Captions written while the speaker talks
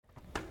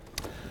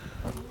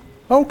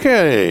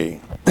Okay,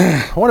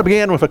 I want to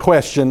begin with a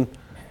question.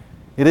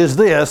 It is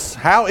this: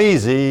 how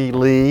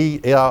easily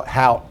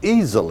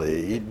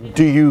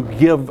do you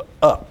give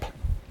up?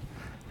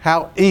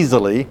 How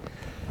easily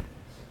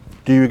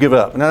do you give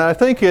up? Now, I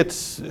think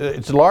it's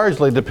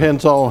largely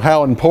depends on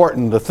how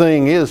important the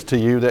thing is to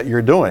you that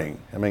you're doing.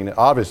 I mean,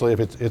 obviously,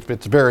 if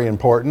it's very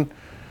important,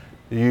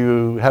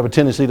 you have a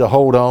tendency to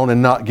hold on and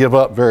not give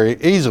up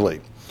very easily.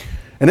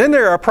 And then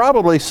there are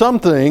probably some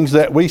things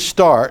that we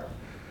start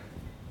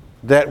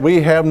that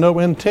we have no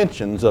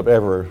intentions of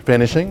ever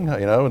finishing,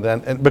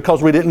 and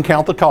because we didn't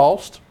count the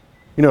cost.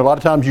 A lot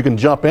of times you can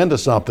jump into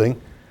something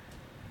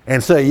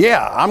and say,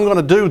 yeah, I'm going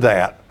to do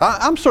that.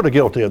 I'm sort of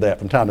guilty of that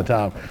from time to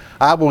time.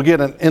 I will get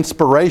an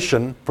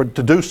inspiration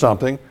to do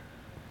something,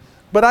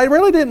 but I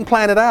really didn't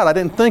plan it out. I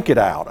didn't think it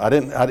out. I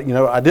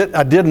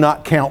did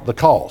not count the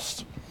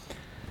cost.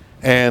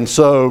 And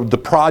so the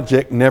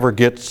project never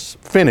gets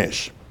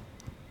finished.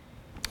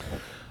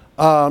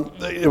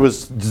 It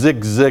was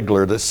Zig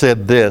Ziglar that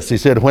said this. He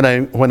said, when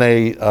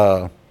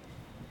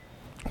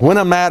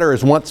a matter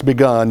is once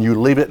begun, you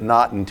leave it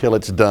not until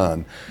it's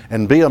done.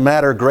 And be a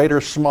matter great or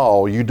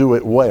small, you do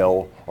it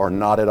well or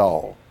not at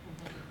all.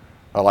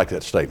 I like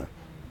that statement.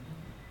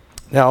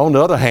 Now, on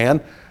the other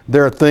hand,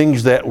 there are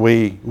things that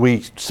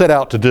we set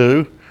out to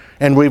do,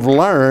 and we've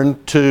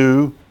learned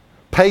to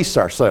pace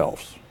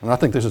ourselves. And I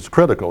think this is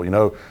critical.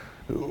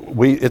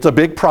 It's a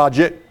big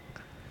project.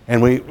 And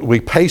we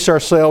pace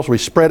ourselves, we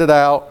spread it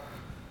out,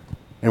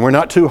 and we're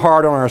not too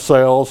hard on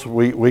ourselves.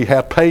 We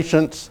have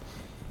patience,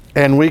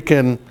 and we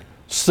can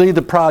see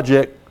the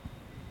project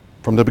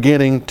from the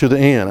beginning to the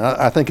end.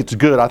 I think it's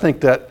good. I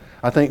think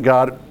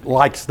God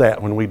likes that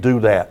when we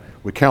do that.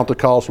 We count the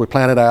costs, we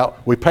plan it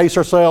out, we pace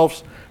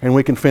ourselves, and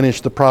we can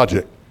finish the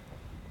project.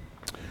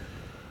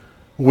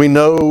 We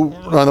know,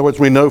 in other words,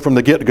 we know from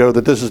the get-go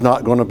that this is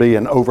not going to be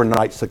an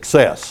overnight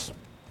success.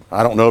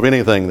 I don't know of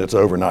anything that's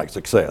overnight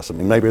success. I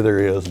mean, maybe there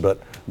is,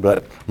 but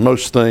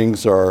most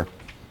things are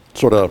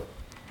sort of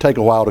take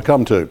a while to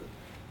come to.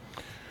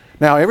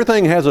 Now,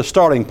 everything has a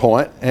starting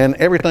point, and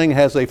everything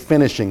has a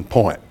finishing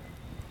point.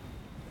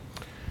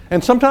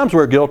 And sometimes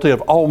we're guilty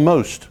of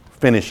almost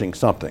finishing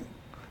something.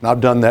 And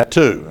I've done that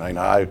too.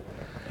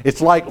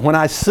 It's like when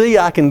I see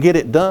I can get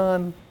it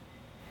done,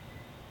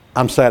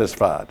 I'm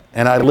satisfied.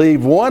 And I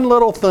leave one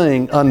little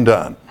thing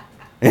undone.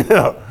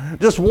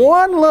 Just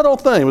one little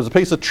thing. It was a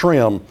piece of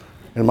trim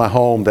in my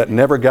home that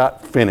never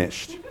got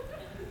finished.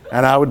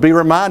 And I would be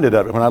reminded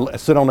of it. When I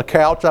sit on the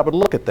couch, I would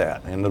look at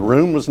that. And the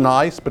room was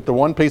nice, but the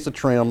one piece of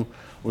trim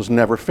was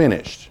never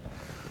finished.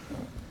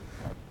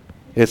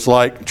 It's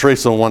like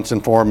Teresa once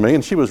informed me,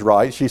 and she was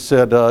right. She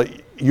said,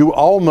 you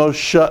almost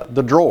shut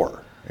the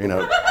drawer.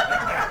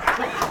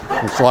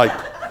 It's like,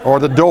 or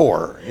the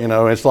door.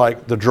 It's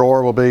like the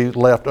drawer will be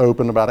left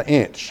open about an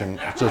inch. And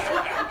it's just,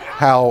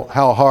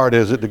 how hard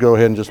is it to go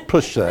ahead and just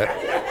push that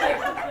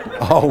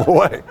all the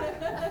way?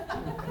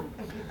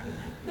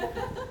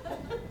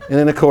 And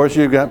then, of course,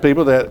 you've got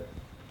people that,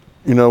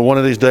 one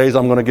of these days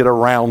I'm going to get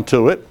around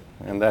to it.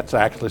 And that's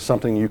actually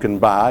something you can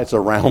buy. It's a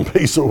round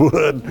piece of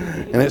wood,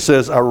 and it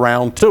says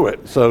around to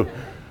it. So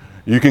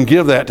you can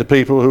give that to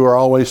people who are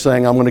always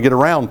saying, I'm going to get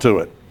around to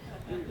it.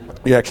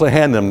 You actually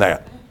hand them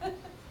that.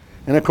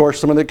 And, of course,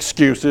 some of the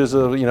excuses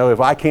of, if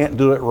I can't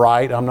do it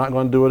right, I'm not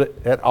going to do it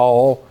at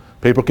all.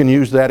 People can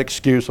use that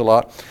excuse a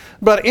lot.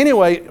 But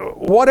anyway,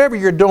 whatever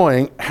you're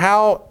doing,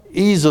 how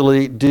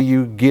easily do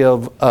you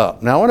give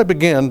up? Now, I want to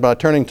begin by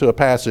turning to a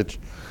passage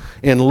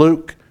in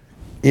Luke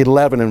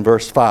 11 and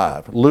verse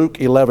 5. Luke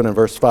 11 and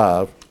verse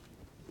 5,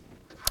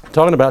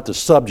 talking about the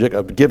subject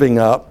of giving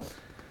up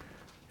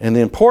and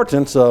the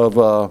importance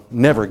of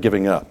never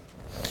giving up.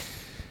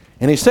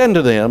 And he said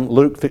to them,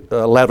 Luke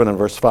 11 and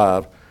verse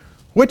 5,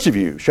 which of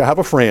you shall have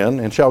a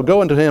friend and shall go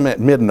unto him at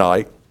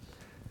midnight?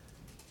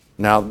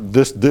 Now,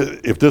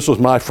 if this was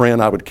my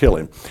friend, I would kill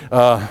him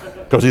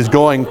because he's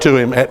going to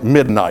him at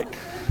midnight.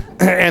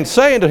 And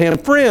saying to him,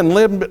 friend,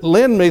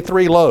 lend me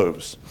 3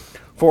 loaves.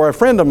 For a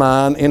friend of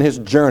mine in his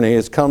journey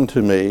is come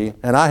to me,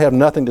 and I have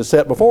nothing to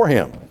set before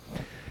him.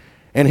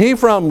 And he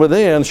from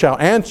within shall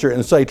answer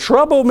and say,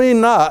 trouble me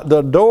not,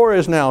 the door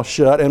is now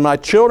shut, and my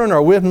children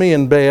are with me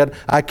in bed.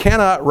 I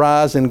cannot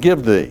rise and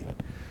give thee.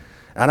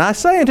 And I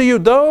say unto you,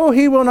 though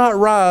he will not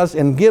rise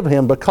and give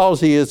him because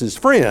he is his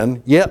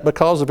friend, yet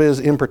because of his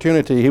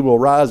importunity he will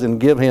rise and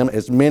give him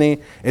as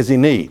many as he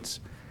needs.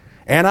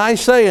 And I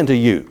say unto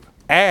you,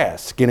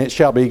 ask, and it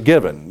shall be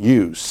given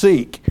you.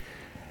 Seek,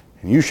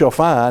 and you shall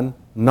find.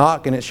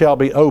 Knock, and it shall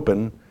be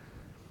open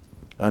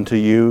unto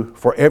you.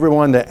 For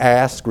everyone that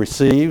asks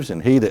receives,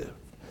 and he that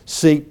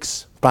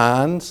seeks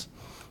finds,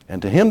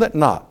 and to him that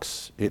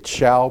knocks it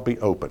shall be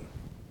open.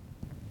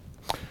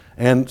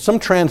 And some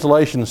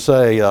translations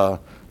say,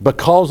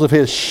 because of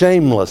his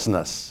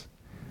shamelessness.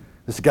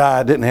 This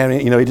guy didn't have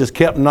any, he just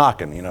kept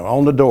knocking,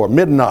 on the door,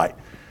 midnight.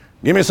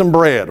 Give me some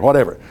bread,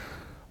 whatever.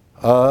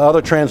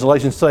 Other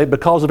translations say,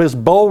 because of his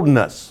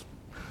boldness.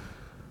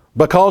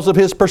 Because of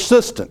his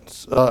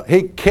persistence.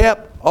 He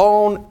kept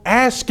on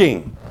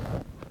asking.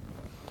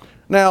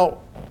 Now,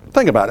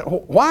 Think about it.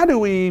 Why do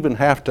we even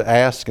have to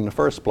ask in the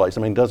first place?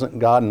 I mean, doesn't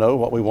God know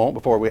what we want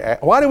before we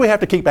ask? Why do we have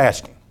to keep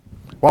asking?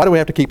 Why do we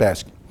have to keep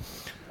asking?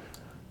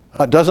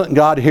 Doesn't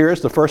God hear us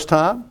the first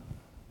time?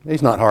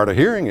 He's not hard of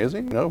hearing, is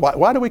he?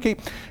 Why do we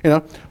keep,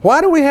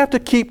 why do we have to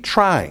keep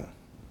trying?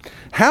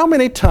 How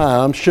many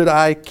times should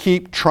I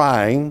keep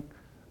trying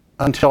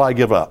until I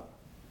give up?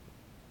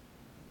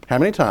 How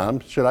many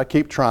times should I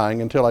keep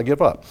trying until I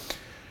give up?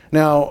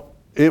 Now,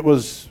 it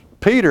was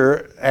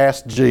Peter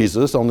asked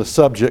Jesus on the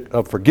subject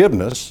of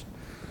forgiveness.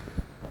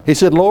 He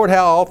said, Lord,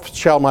 how oft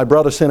shall my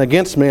brother sin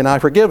against me and I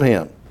forgive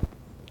him?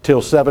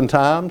 Till 7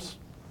 times?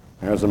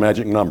 There's the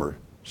magic number.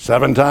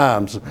 7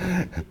 times.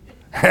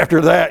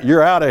 After that,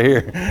 you're out of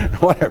here.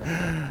 Whatever.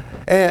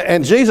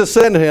 And Jesus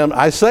said to him,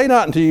 I say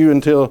not unto you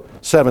until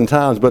 7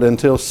 times, but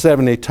until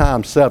 70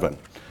 times 7.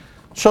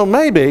 So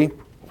maybe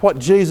what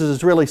Jesus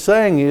is really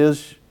saying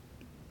is,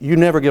 you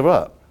never give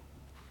up.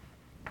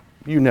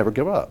 You never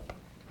give up.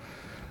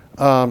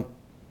 Now,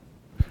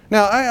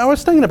 I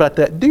was thinking about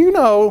that. Do you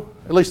know,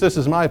 at least this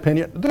is my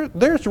opinion,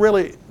 there's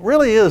really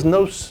is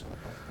no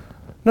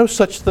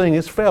such thing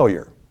as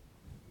failure.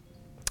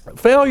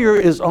 Failure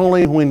is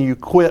only when you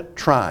quit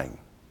trying.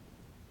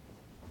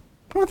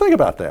 Well, think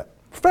about that.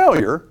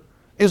 Failure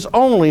is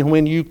only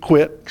when you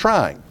quit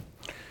trying.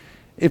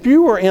 If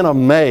you were in a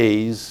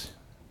maze,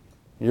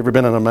 you ever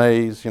been in a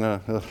maze,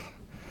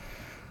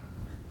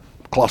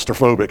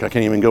 claustrophobic, I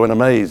can't even go in a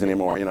maze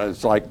anymore.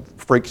 It's like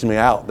freaks me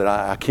out that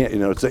I can't,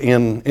 it's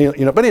in,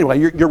 but anyway,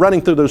 you're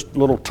running through those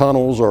little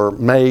tunnels or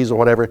maze or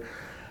whatever,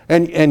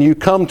 and you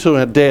come to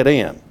a dead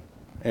end.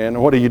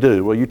 And what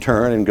do? Well, you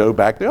turn and go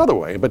back the other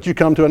way, but you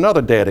come to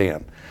another dead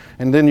end.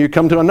 And then you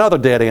come to another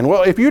dead end.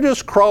 Well, if you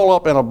just crawl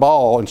up in a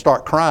ball and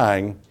start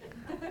crying,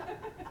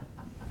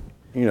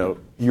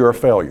 you're a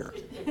failure.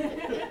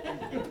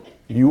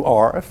 You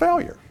are a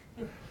failure.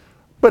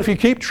 But if you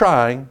keep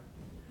trying,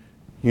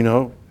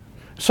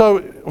 so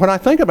when I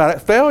think about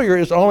it, failure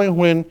is only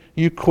when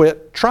you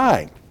quit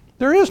trying.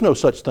 There is no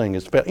such thing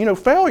as failure.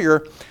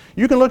 Failure,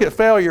 you can look at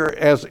failure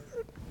as,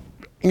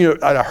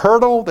 a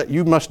hurdle that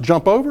you must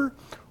jump over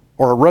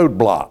or a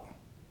roadblock.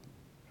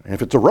 And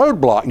if it's a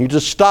roadblock and you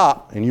just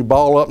stop and you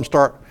ball up and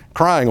start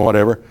crying or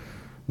whatever,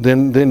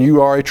 then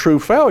you are a true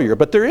failure.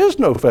 But there is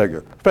no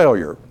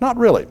failure, not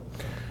really.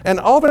 And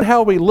often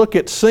how we look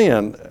at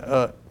sin,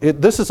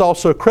 this is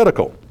also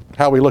critical,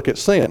 how we look at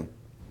sin.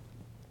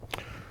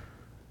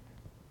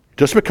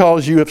 Just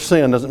because you have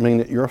sinned doesn't mean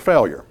that you're a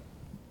failure.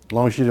 As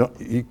long as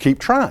you keep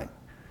trying.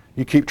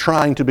 You keep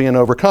trying to be an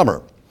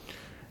overcomer.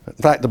 In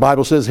fact, the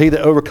Bible says, he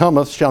that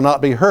overcometh shall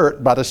not be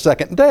hurt by the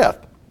second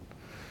death.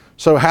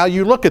 So how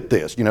you look at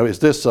this, is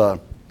this a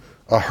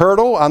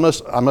hurdle I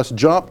must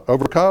jump,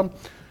 overcome,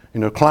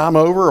 climb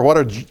over, or what?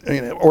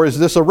 Or is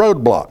this a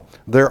roadblock?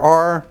 There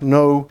are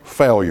no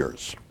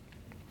failures.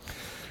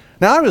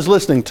 Now, I was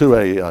listening to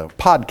a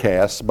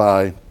podcast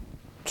by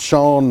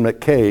Sean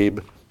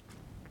McCabe.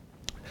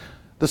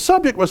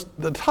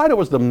 The title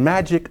was The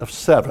Magic of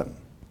 7.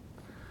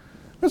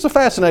 It's a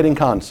fascinating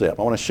concept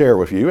I want to share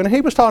with you. And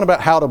he was talking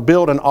about how to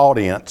build an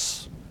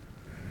audience,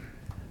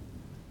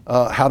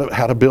 how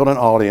to build an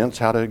audience,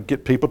 how to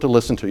get people to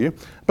listen to you.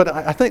 But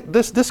I think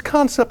this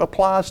concept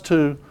applies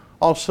to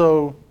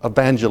also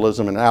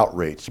evangelism and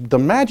outreach. The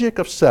magic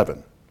of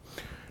 7.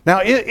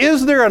 Now,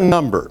 is there a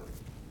number?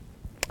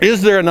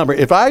 Is there a number?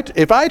 If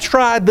I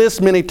tried this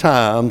many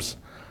times,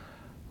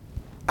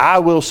 I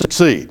will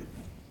succeed.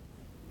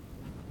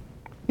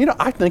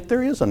 I think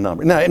there is a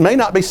number. Now, it may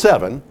not be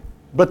 7.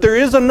 But there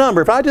is a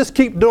number. If I just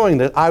keep doing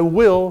this, I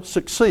will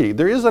succeed.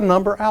 There is a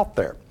number out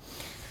there.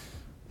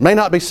 May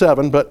not be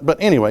 7, but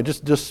anyway,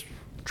 just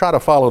try to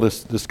follow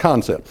this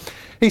concept.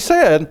 He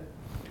said,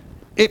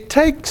 it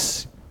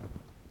takes,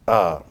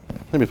 let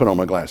me put on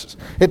my glasses.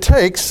 It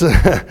takes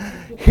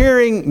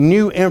hearing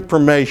new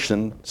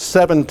information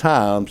 7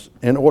 times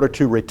in order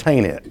to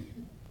retain it.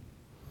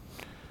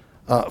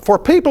 For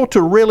people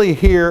to really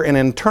hear and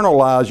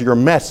internalize your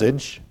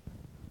message,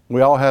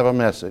 we all have a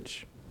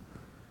message,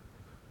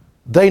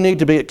 they need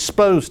to be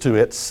exposed to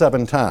it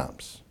 7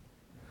 times.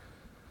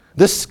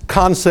 This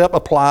concept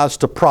applies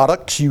to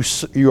products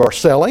you are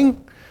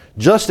selling,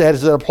 just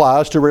as it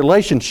applies to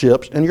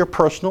relationships in your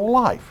personal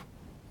life.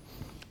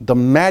 The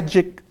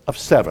magic of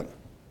 7.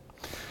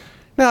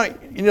 Now,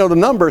 the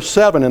number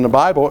 7 in the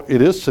Bible,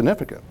 it is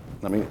significant.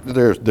 I mean,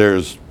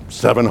 there's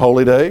 7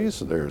 holy days,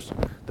 there's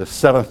the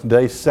 7th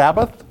day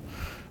Sabbath,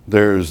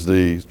 there's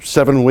the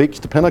 7 weeks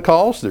to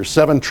Pentecost, there's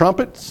 7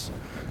 trumpets.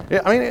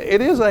 I mean,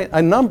 it is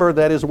a number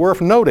that is worth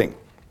noting.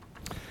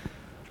 In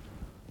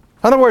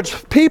other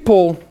words,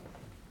 people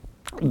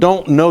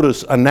don't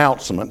notice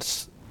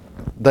announcements.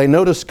 They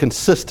notice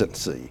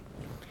consistency.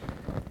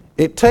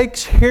 It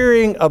takes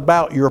hearing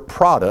about your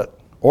product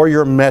or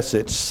your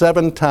message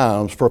 7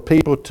 times for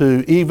people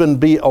to even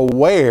be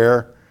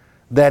aware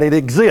that it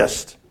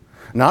exists.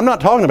 Now, I'm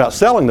not talking about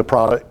selling the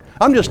product.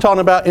 I'm just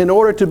talking about in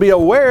order to be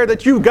aware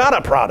that you've got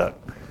a product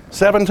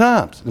 7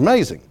 times.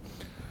 Amazing.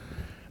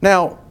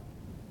 Now,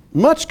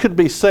 much could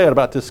be said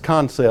about this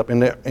concept in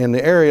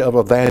the area of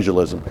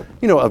evangelism.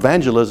 You know,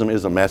 evangelism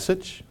is a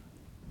message.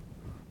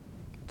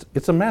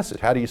 It's a message.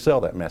 How do you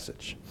sell that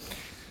message?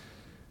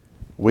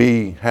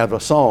 We have a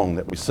song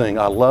that we sing,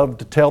 I love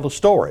to tell the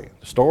story.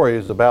 The story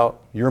is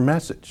about your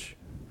message.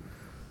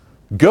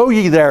 Go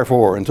ye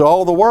therefore into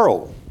all the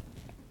world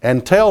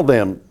and tell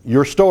them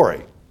your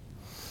story.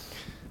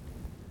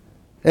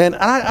 And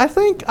I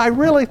think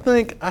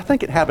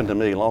it happened to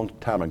me a long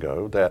time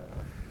ago that,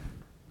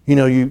 you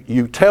know,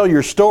 you tell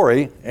your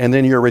story and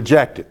then you're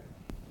rejected.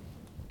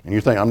 And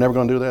you think, I'm never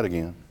going to do that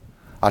again.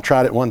 I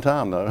tried it one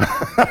time though.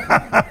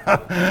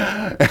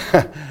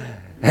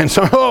 And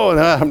so, oh,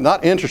 no, I'm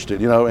not interested,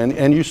 you know,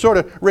 and you sort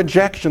of,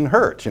 rejection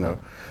hurts, you know.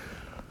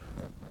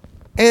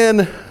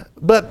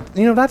 But,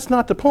 you know, that's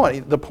not the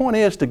point. The point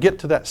is to get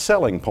to that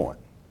selling point,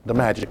 the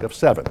magic of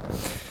 7.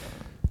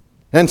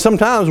 And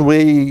sometimes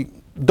we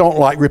don't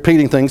like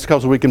repeating things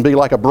because we can be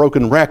like a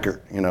broken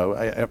record, you know.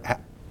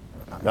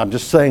 I'm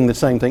just saying the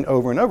same thing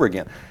over and over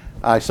again.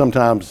 I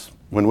sometimes,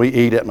 when we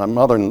eat at my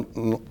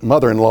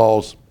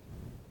mother-in-law's,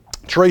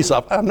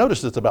 Teresa, I've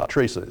noticed this about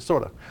Teresa, it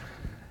sort of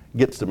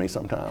gets to me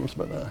sometimes,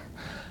 but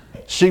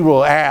she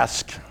will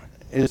ask,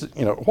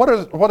 what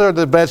are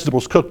the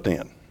vegetables cooked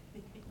in?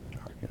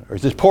 Or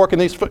is this pork in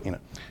these food? You know,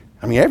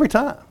 I mean, every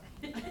time.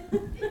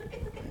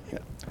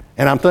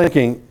 And I'm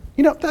thinking,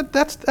 you know,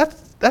 that's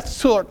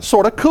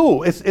sort of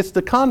cool. It's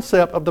the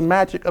concept of the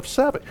magic of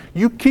 7.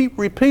 You keep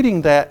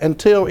repeating that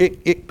until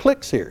it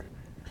clicks here.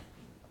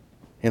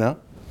 You know?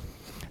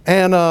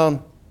 And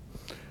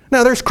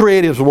now there's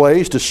creative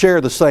ways to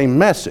share the same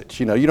message.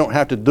 You know, you don't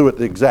have to do it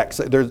the exact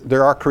same.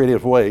 There are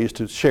creative ways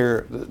to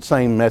share the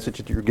same message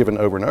that you're given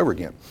over and over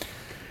again.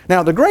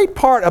 Now, the great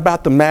part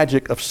about the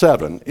magic of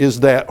 7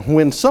 is that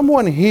when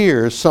someone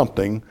hears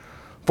something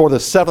for the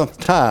 7th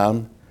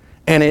time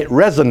and it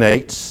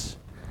resonates,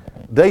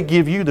 they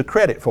give you the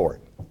credit for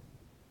it.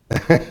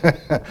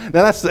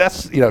 Now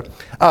that's you know,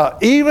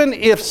 even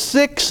if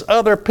 6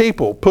 other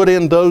people put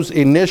in those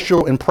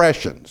initial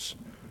impressions,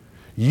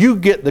 you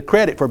get the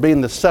credit for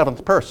being the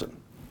 7th person.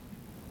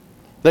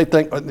 They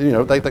think,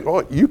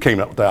 oh, you came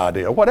up with the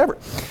idea, whatever,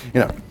 you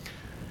know.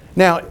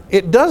 Now,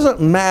 it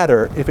doesn't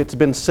matter if it's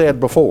been said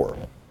before.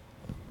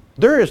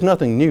 There is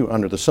nothing new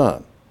under the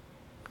sun.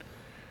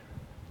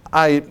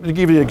 To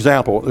give you an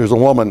example, there's a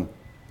woman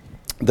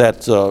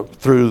that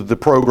through the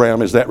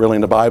program, Is That Really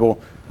in the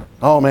Bible?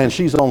 Oh man,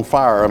 she's on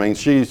fire. I mean,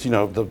 she's, you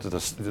know,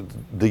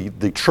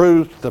 the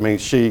truth. I mean,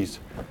 she's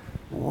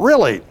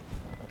really,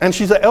 and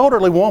she's an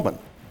elderly woman,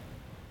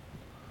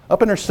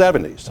 up in her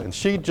 70s, and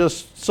she's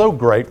just so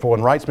grateful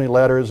and writes me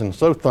letters and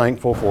so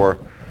thankful for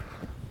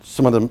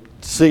some of the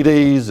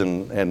CDs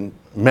and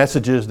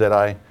messages that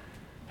I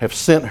have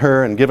sent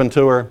her and given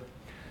to her.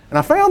 And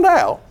I found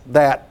out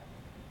that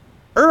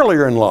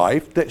earlier in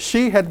life that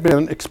she had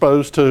been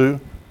exposed to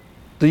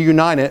the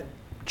United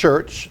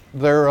Church,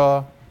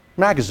 their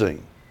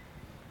magazine,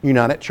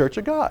 United Church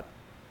of God.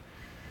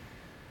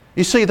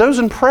 You see, those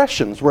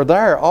impressions were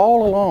there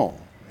all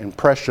along.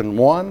 Impression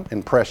 1,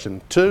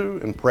 impression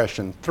 2,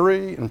 impression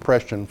 3,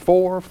 impression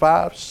 4,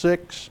 5,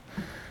 6,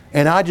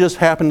 and I just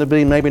happened to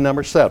be maybe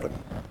number 7.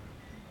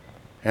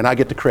 And I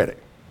get the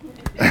credit.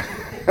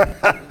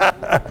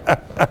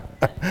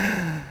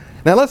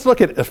 Now let's look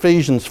at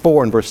Ephesians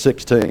 4 and verse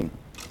 16.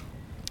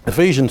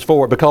 Ephesians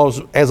 4,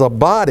 because as a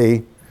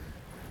body,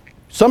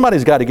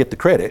 somebody's got to get the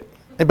credit,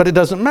 but it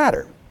doesn't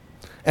matter.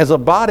 As a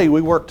body, we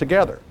work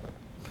together.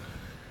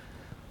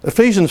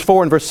 Ephesians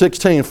 4 and verse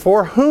 16,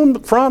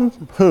 from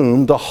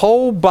whom the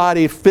whole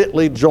body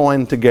fitly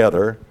joined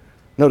together,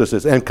 notice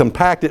this, and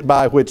compacted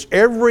by which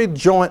every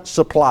joint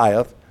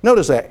supplieth,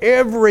 notice that,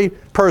 every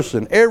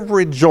person,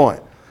 every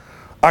joint,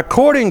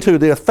 according to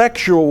the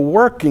effectual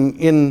working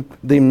in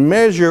the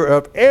measure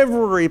of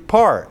every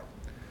part.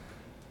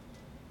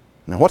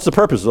 Now what's the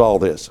purpose of all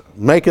this?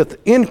 Maketh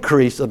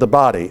increase of the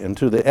body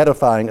into the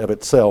edifying of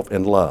itself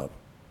in love.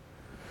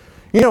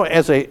 You know,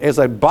 as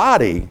a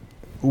body,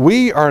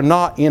 we are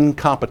not in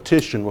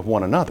competition with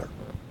one another.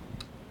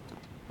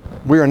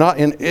 We are not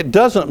in, it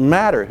doesn't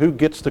matter who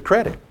gets the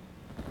credit.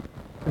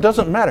 It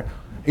doesn't matter.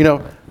 You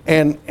know,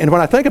 and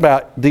when I think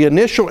about the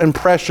initial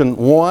impression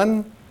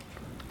 1,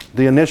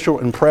 the initial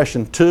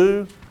impression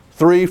 2,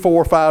 3,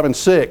 4, 5, and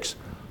 6,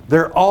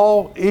 they're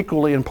all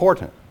equally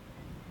important.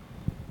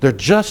 They're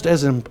just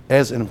as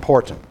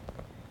important.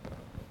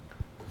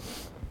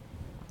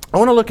 I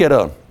want to look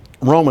at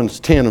Romans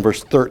 10 and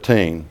verse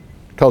 13,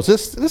 because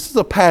this is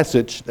a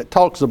passage that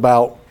talks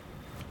about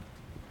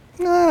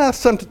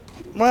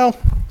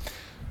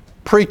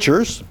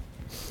preachers,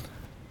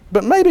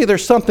 but maybe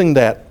there's something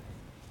that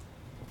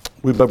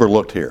we've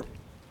overlooked here.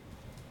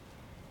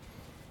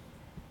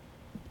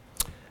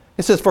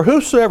 It says, for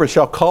whosoever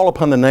shall call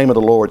upon the name of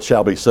the Lord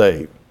shall be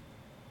saved.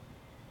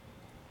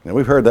 Now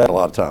we've heard that a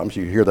lot of times.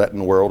 You hear that in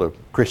the world of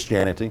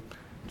Christianity.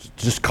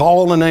 Just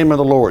call on the name of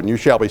the Lord and you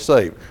shall be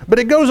saved. But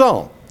it goes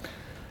on.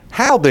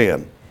 How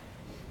then,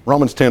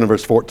 Romans 10 and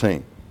verse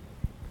 14,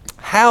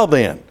 how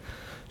then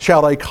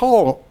shall they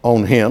call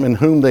on him in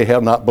whom they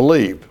have not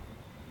believed?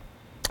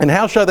 And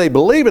how shall they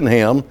believe in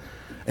him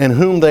in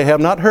whom they have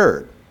not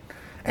heard?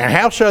 And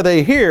how shall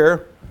they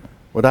hear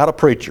without a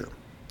preacher?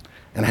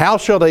 And how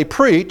shall they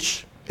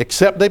preach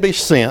except they be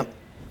sent?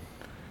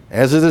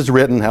 As it is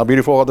written, how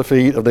beautiful are the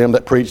feet of them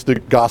that preach the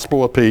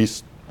gospel of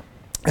peace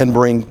and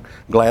bring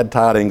glad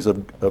tidings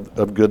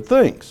of good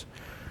things.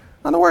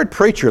 Now the word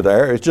preacher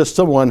there is just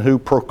someone who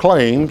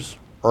proclaims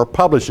or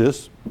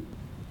publishes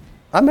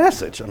a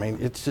message. I mean,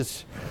 it's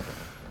just,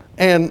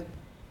 and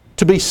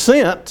to be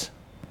sent,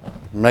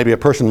 maybe a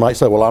person might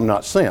say, well, I'm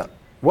not sent.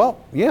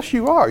 Well, yes,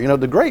 you are. You know,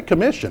 the Great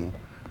Commission,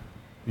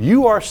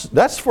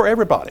 that's for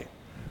everybody.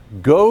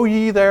 Go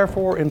ye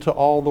therefore into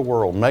all the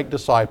world, make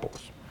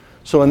disciples.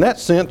 So in that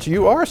sense,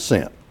 you are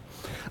sent.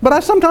 But I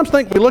sometimes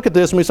think we look at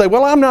this and we say,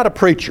 well, I'm not a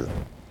preacher.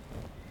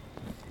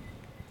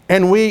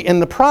 And we, in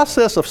the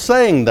process of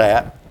saying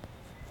that,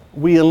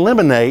 we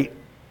eliminate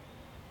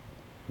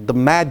the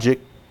magic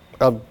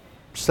of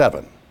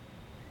 7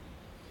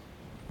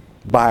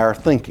 by our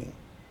thinking.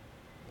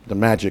 The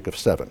magic of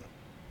 7.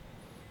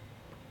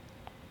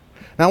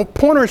 Now,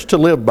 pointers to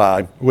live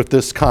by with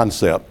this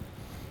concept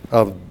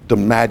of the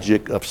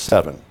magic of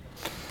 7.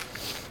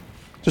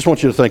 Just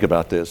want you to think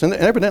about this. And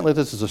evidently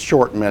this is a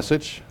short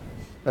message.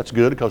 That's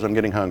good because I'm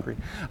getting hungry.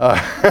 All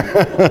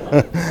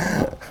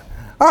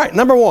right,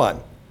 number 1.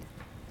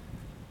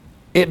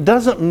 It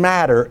doesn't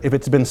matter if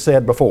it's been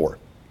said before.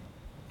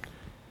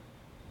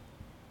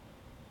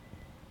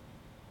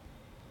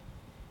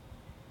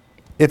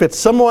 If it's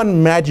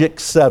someone magic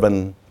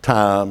 7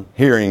 time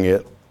hearing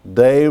it,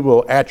 they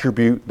will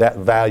attribute that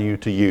value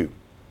to you.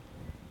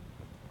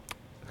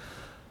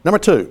 Number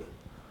 2,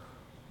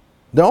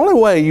 the only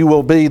way you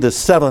will be the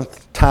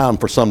 7th time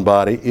for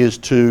somebody is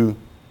to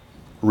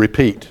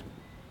repeat.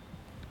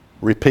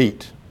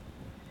 Repeat.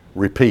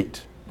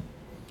 Repeat.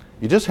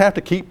 You just have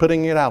to keep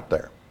putting it out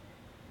there.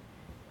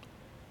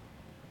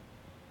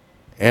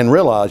 And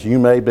realize you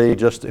may be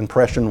just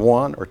impression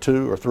 1 or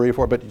 2 or 3 or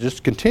 4, but you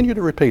just continue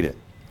to repeat it.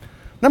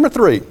 Number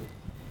 3,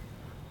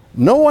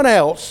 no one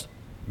else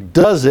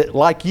does it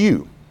like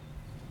you.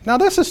 Now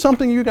this is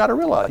something you got to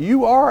realize.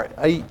 You are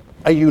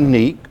a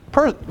unique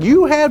person.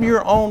 You have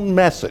your own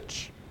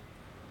message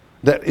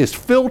that is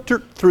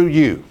filtered through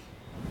you.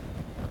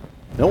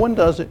 No one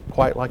does it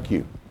quite like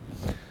you.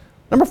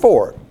 Number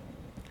 4,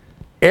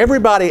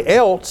 everybody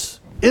else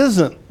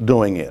isn't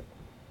doing it.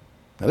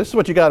 Now this is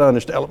what you got to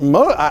understand.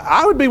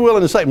 I would be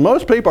willing to say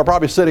most people are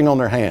probably sitting on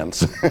their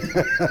hands.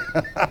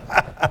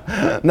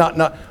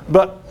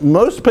 But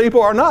most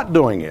people are not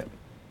doing it.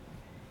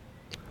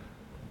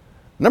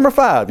 Number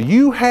 5,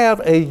 you have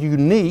a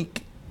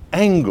unique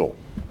angle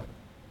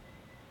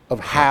of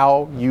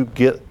how you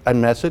get a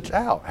message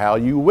out, how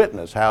you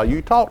witness, how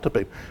you talk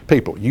to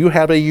people. You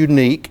have a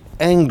unique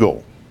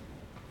angle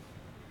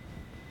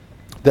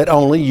that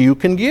only you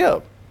can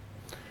give.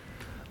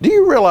 Do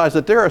you realize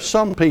that there are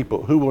some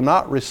people who will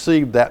not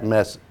receive that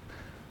message?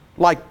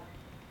 Like,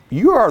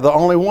 you are the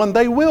only one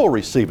they will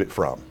receive it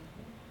from.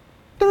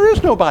 There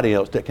is nobody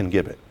else that can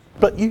give it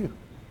but you.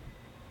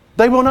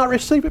 They will not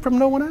receive it from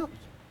no one else.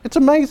 It's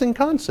an amazing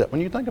concept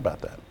when you think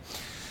about that.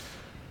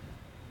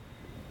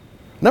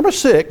 Number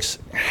 6,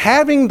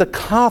 having the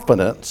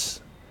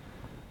confidence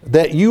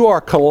that you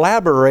are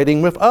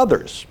collaborating with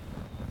others.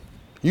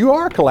 You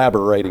are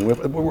collaborating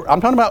with,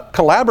 I'm talking about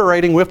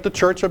collaborating with the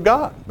church of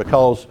God,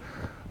 because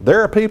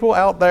there are people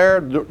out there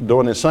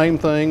doing the same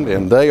thing,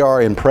 and they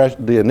are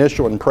the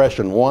initial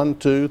impression 1,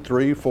 2,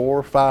 3,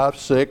 4, 5,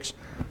 6.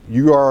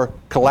 You are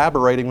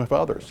collaborating with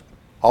others,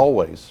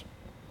 always.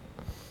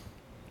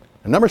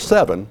 And number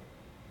 7,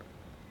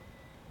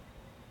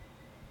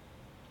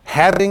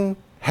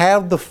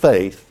 have the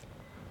faith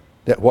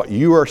that what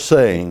you are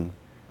saying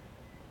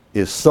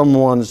is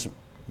someone's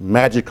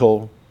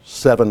magical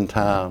 7th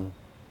time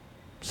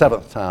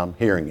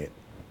hearing it.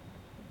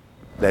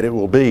 That it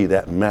will be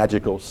that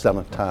magical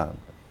 7th time.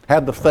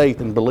 Have the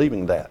faith in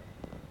believing that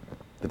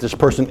this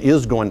person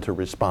is going to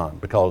respond,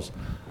 because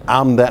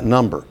I'm that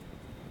number.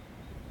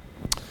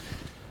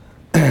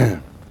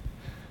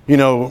 You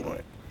know,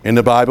 in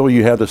the Bible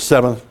you have the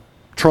 7th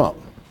trump,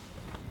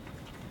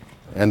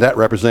 and that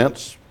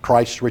represents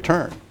Christ's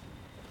return.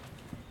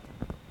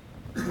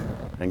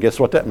 And guess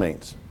what that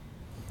means?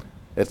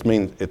 It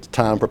means it's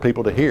time for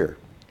people to hear.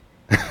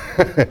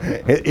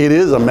 It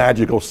is a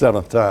magical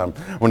 7th time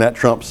when that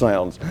trump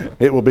sounds.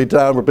 It will be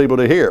time for people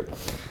to hear.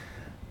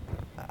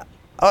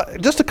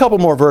 Just a couple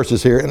more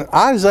verses here. In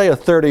Isaiah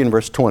 30 and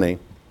verse 20.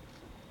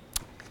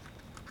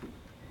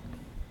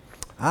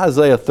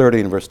 Isaiah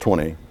 30 and verse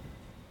 20.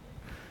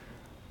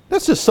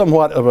 This is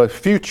somewhat of a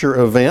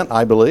future event,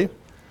 I believe.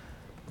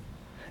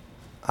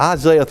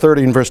 Isaiah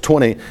 30 and verse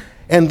 20.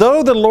 And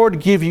though the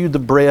Lord give you the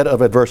bread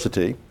of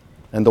adversity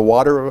and the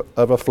water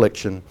of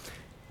affliction,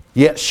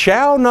 yet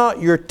shall not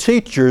your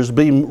teachers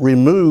be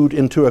removed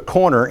into a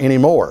corner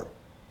anymore,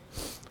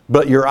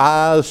 but your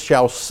eyes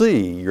shall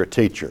see your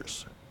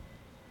teachers.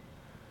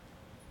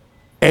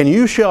 And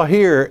you shall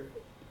hear,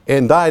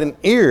 and thine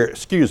ear,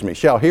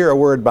 shall hear a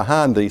word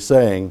behind thee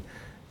saying,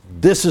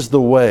 this is the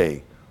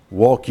way,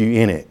 walk you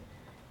in it.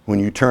 when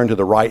you turn to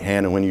the right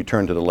hand and when you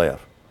turn to the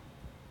left.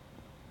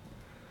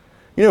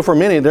 You know, for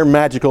many, their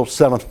magical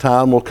seventh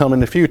time will come in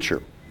the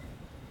future.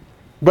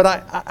 But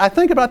I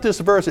think about this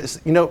verse,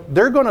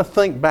 they're going to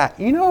think back,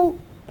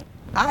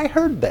 I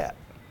heard that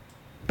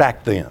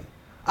back then.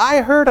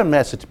 I heard a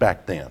message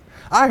back then.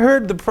 I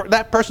heard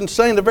that person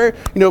saying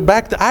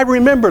I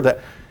remember that.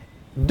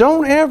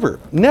 Don't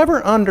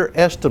never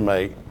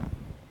underestimate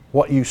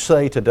what you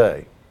say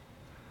today.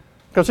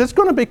 Because it's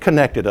going to be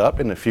connected up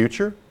in the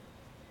future.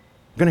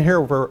 You're going to hear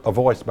a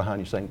voice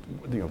behind you saying,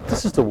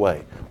 this is the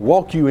way.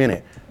 Walk you in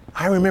it.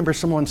 I remember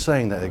someone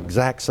saying that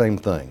exact same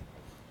thing.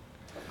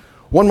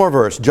 One more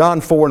verse, John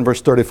 4 and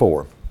verse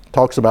 34,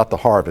 talks about the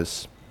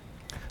harvest.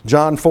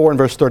 John 4 and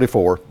verse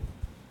 34.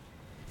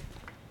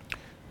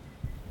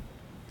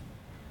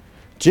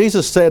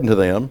 Jesus said unto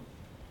them,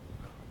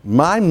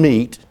 my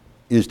meat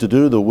is to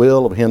do the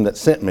will of him that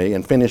sent me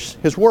and finish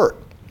his work.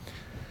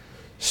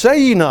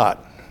 Say ye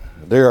not,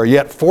 there are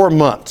yet 4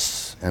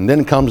 months, and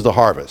then comes the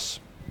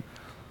harvest.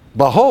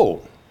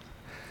 Behold,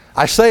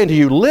 I say unto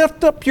you,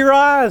 lift up your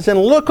eyes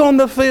and look on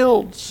the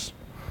fields,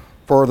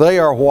 for they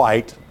are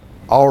white,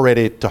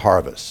 already to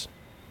harvest.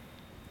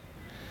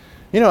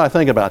 I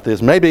think about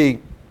this. Maybe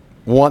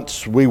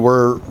once we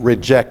were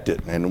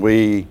rejected and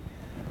we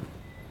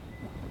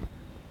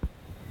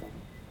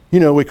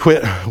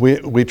quit.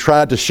 We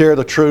tried to share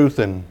the truth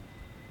and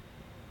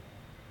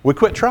we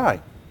quit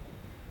trying.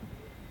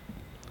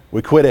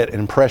 We quit at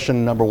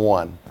impression number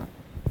 1.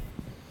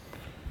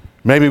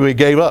 Maybe we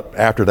gave up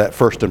after that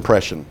first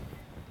impression.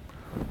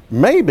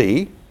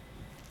 Maybe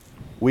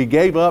we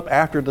gave up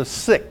after the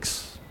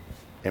 6th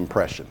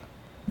impression.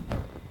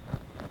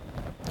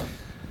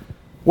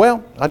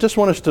 Well, I just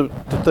want us to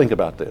think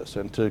about this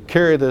and to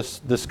carry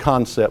this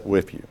concept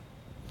with you.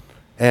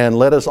 And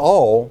let us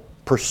all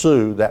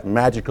pursue that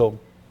magical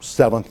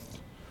 7th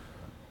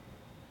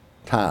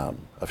time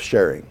of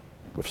sharing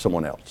with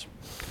someone else.